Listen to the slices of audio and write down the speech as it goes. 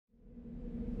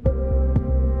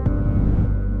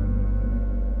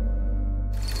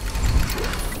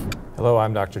Hello,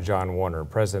 I'm Dr. John Warner,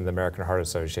 President of the American Heart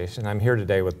Association. I'm here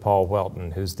today with Paul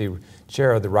Whelton, who's the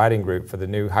chair of the writing group for the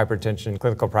new Hypertension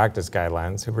Clinical Practice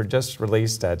Guidelines, who were just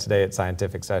released today at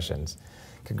Scientific Sessions.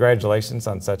 Congratulations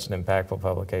on such an impactful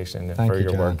publication and for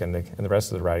your work and the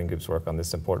rest of the writing group's work on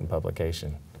this important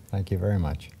publication. Thank you very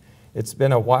much. It's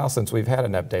been a while since we've had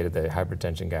an update of the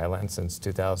hypertension guidelines, since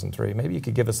 2003. Maybe you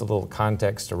could give us a little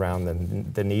context around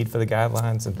the need for the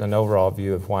guidelines and an overall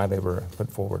view of why they were put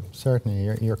forward.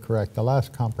 Certainly, you're correct. The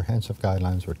last comprehensive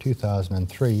guidelines were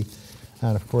 2003,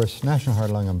 and of course, National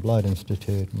Heart, Lung and Blood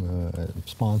Institute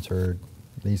sponsored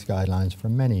these guidelines for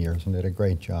many years and did a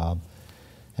great job.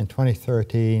 In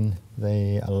 2013,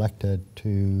 they elected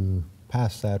to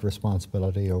pass that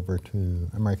responsibility over to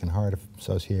American Heart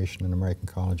Association and American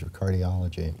College of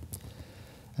Cardiology.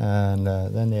 And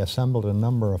then they assembled a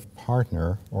number of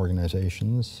partner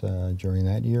organizations during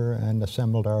that year and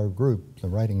assembled our group, the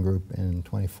writing group, in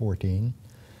 2014.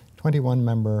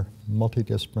 21-member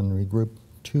multidisciplinary group,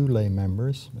 2 lay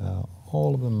members,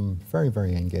 all of them very,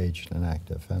 very engaged and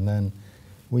active. And then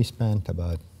we spent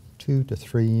about 2 to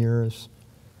 3 years.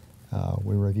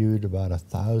 We reviewed about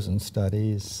 1,000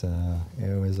 studies.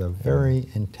 It was a very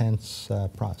intense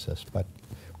process, but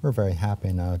we're very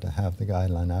happy now to have the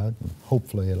guideline out, and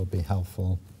hopefully it'll be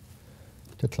helpful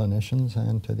to clinicians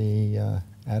and to the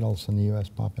adults in the U.S.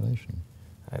 population.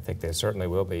 I think they certainly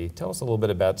will be. Tell us a little bit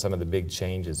about some of the big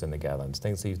changes in the guidelines,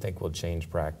 things that you think will change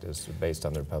practice based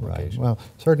on their publication. Right. Well,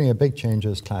 certainly a big change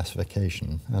is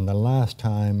classification. And the last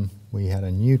time we had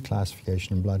a new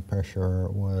classification in blood pressure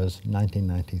was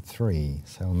 1993,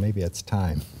 so maybe it's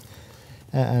time.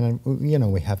 And you know,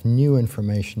 we have new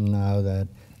information now that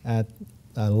at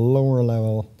a lower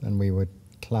level than we would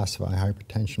classify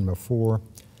hypertension before,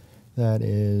 that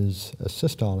is a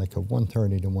systolic of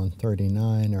 130 to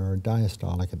 139 or a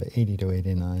diastolic of 80 to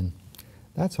 89.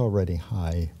 That's already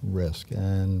high risk,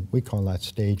 and we call that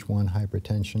stage 1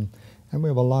 hypertension. And we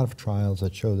have a lot of trials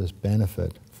that show this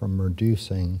benefit from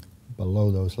reducing below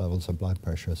those levels of blood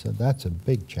pressure. So that's a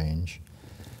big change.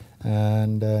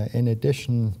 And in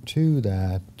addition to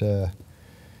that,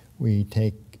 we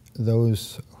take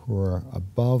those who are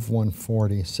above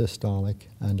 140 systolic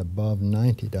and above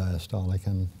 90 diastolic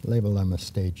and label them as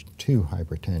stage 2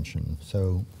 hypertension.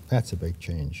 So that's a big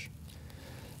change.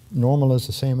 Normal is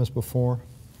the same as before,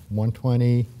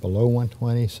 120, below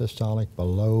 120 systolic,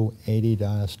 below 80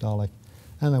 diastolic,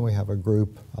 and then we have a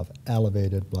group of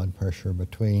elevated blood pressure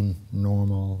between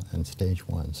normal and stage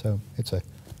 1. So it's a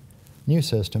new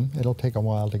system. It'll take a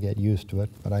while to get used to it,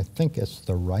 but I think it's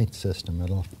the right system.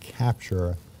 It'll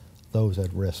capture those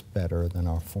at risk better than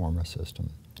our former system.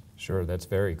 Sure, that's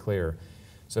very clear.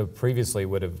 So previously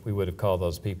we would have called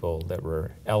those people that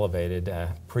were elevated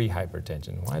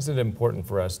pre-hypertension. Why is it important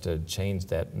for us to change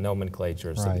that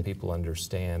nomenclature so that people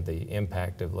understand the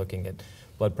impact of looking at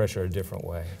blood pressure a different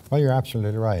way? Well, you're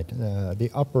absolutely right.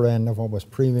 The upper end of what was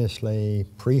previously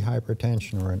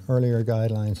pre-hypertension, or in earlier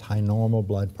guidelines, high normal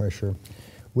blood pressure,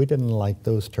 we didn't like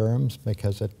those terms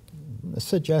because it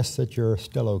suggests that you're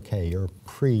still okay. You're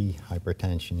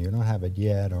pre-hypertension. You don't have it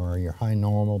yet, or you're high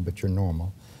normal, but you're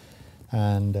normal.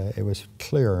 And it was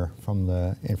clear from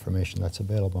the information that's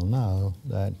available now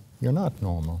that you're not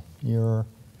normal. You're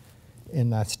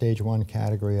in that stage 1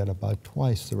 category at about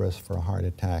twice the risk for a heart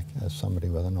attack as somebody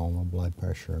with a normal blood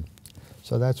pressure.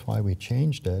 So that's why we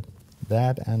changed it.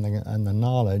 That and the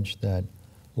knowledge that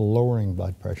lowering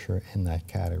blood pressure in that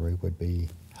category would be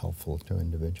helpful to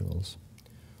individuals.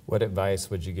 What advice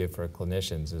would you give for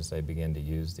clinicians as they begin to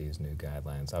use these new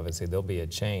guidelines? Obviously, there'll be a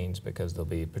change because they'll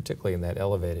be, particularly in that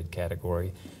elevated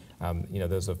category, you know,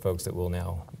 those are folks that will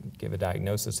now give a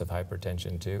diagnosis of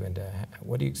hypertension too. And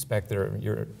what do you expect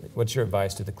what's your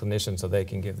advice to the clinicians so they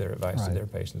can give their advice to their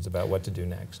patients about what to do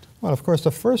next? Well, of course,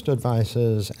 the first advice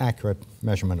is accurate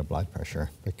measurement of blood pressure,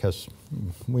 because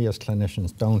we as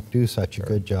clinicians don't do such a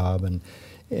good job. And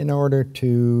in order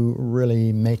to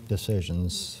really make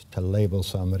decisions to label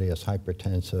somebody as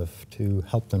hypertensive, to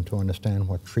help them to understand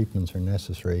what treatments are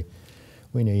necessary,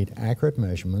 we need accurate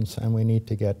measurements, and we need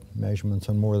to get measurements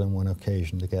on more than one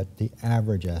occasion to get the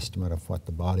average estimate of what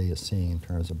the body is seeing in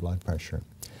terms of blood pressure.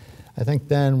 I think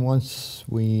then once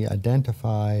we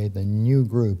identify the new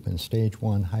group in stage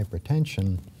 1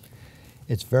 hypertension,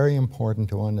 it's very important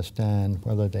to understand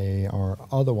whether they are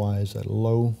otherwise at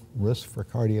low risk for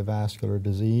cardiovascular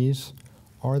disease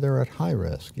or they're at high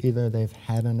risk. Either they've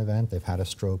had an event, they've had a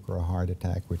stroke or a heart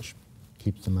attack, which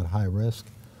keeps them at high risk,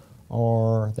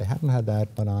 or they haven't had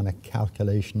that, but on a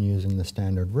calculation using the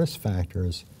standard risk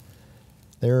factors,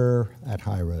 they're at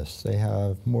high risk. They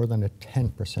have more than a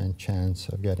 10% chance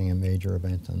of getting a major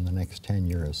event in the next 10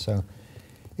 years. So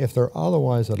If they're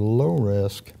otherwise at low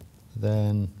risk,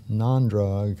 then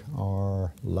non-drug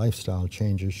or lifestyle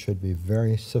changes should be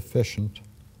very sufficient,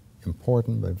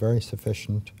 important, but very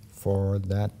sufficient for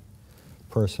that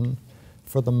person.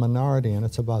 For the minority, and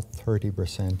it's about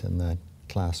 30% in that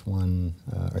class 1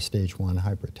 or stage 1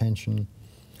 hypertension,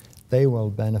 they will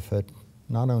benefit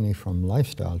not only from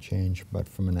lifestyle change, but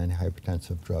from an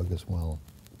antihypertensive drug as well.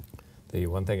 The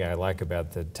one thing I like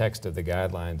about the text of the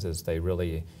guidelines is they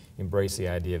really embrace the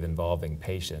idea of involving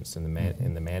patients in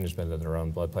the management of their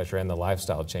own blood pressure and the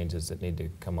lifestyle changes that need to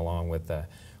come along with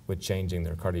changing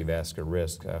their cardiovascular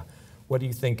risk. What do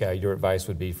you think your advice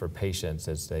would be for patients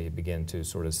as they begin to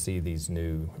sort of see these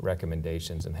new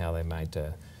recommendations and how they might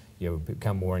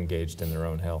become more engaged in their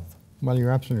own health? Well,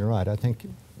 you're absolutely right. I think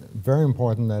very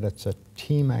important that it's a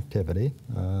team activity.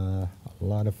 A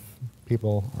lot of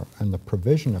people are in the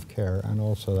provision of care, and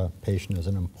also the patient is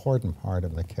an important part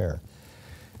of the care.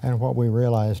 And what we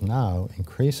realize now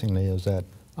increasingly is that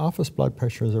office blood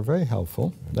pressures are very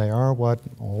helpful. They are what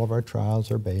all of our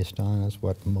trials are based on, is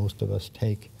what most of us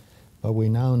take. But we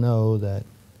now know that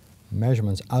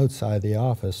measurements outside the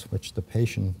office, which the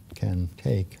patient can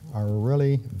take, are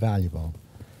really valuable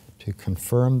to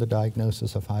confirm the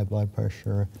diagnosis of high blood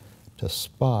pressure, to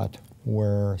spot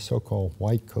where so-called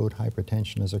white coat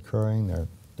hypertension is occurring. They're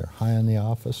high in the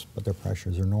office, but their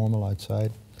pressures are normal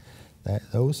outside.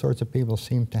 Those sorts of people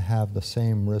seem to have the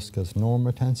same risk as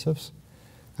normotensives.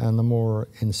 And the more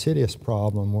insidious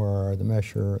problem where the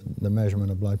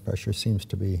measurement of blood pressure seems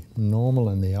to be normal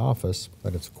in the office,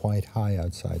 but it's quite high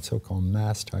outside, so-called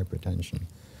masked hypertension,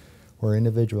 where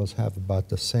individuals have about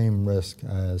the same risk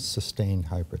as sustained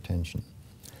hypertension.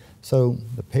 So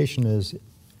the patient is,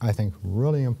 I think,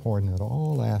 really important at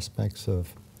all aspects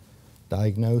of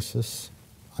diagnosis,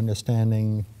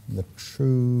 understanding the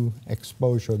true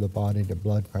exposure of the body to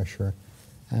blood pressure,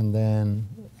 and then,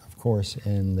 of course,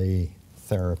 in the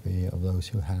therapy of those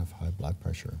who have high blood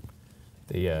pressure.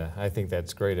 I think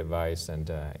that's great advice, and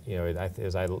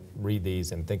as I read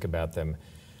these and think about them,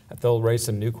 they'll raise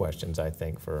some new questions, I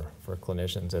think, for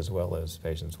clinicians as well as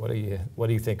patients. What do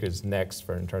you think is next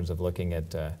in terms of looking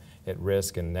at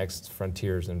risk and next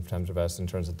frontiers in terms of us, in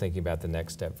terms of thinking about the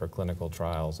next step for clinical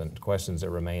trials and questions that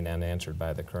remain unanswered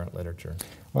by the current literature?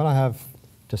 Well, I have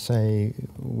to say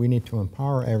we need to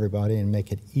empower everybody and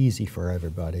make it easy for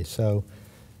everybody. So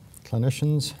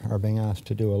clinicians are being asked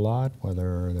to do a lot,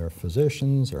 whether they're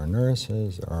physicians or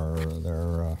nurses or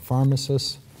they're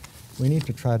pharmacists. We need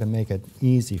to try to make it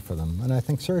easy for them. And I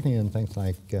think certainly in things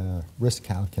like risk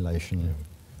calculation,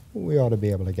 we ought to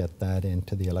be able to get that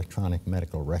into the electronic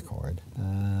medical record.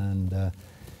 And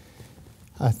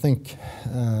I think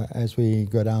as we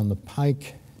go down the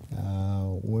pike,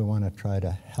 we want to try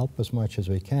to help as much as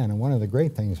we can. And one of the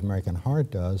great things American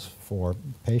Heart does for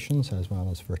patients as well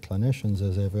as for clinicians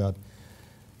is they've got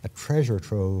a treasure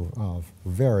trove of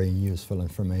very useful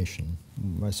information,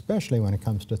 especially when it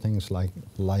comes to things like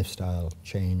lifestyle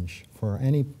change. For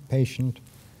any patient,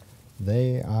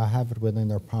 they have it within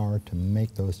their power to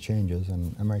make those changes,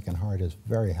 and American Heart is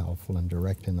very helpful in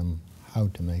directing them how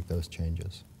to make those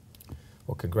changes.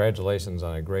 Well, congratulations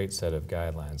on a great set of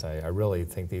guidelines. I really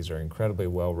think these are incredibly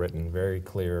well written, very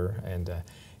clear, and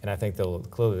I think they'll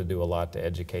clearly do a lot to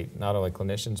educate not only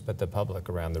clinicians but the public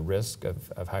around the risk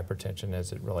of hypertension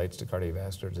as it relates to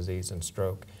cardiovascular disease and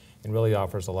stroke, and really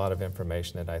offers a lot of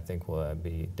information that I think will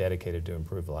be dedicated to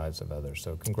improve the lives of others.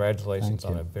 So congratulations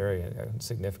on a very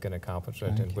significant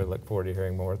accomplishment, and we look forward to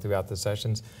hearing more throughout the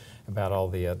sessions about all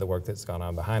the work that's gone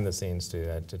on behind the scenes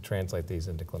to translate these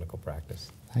into clinical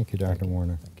practice. Thank you, Dr.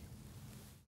 Warner. Thank you.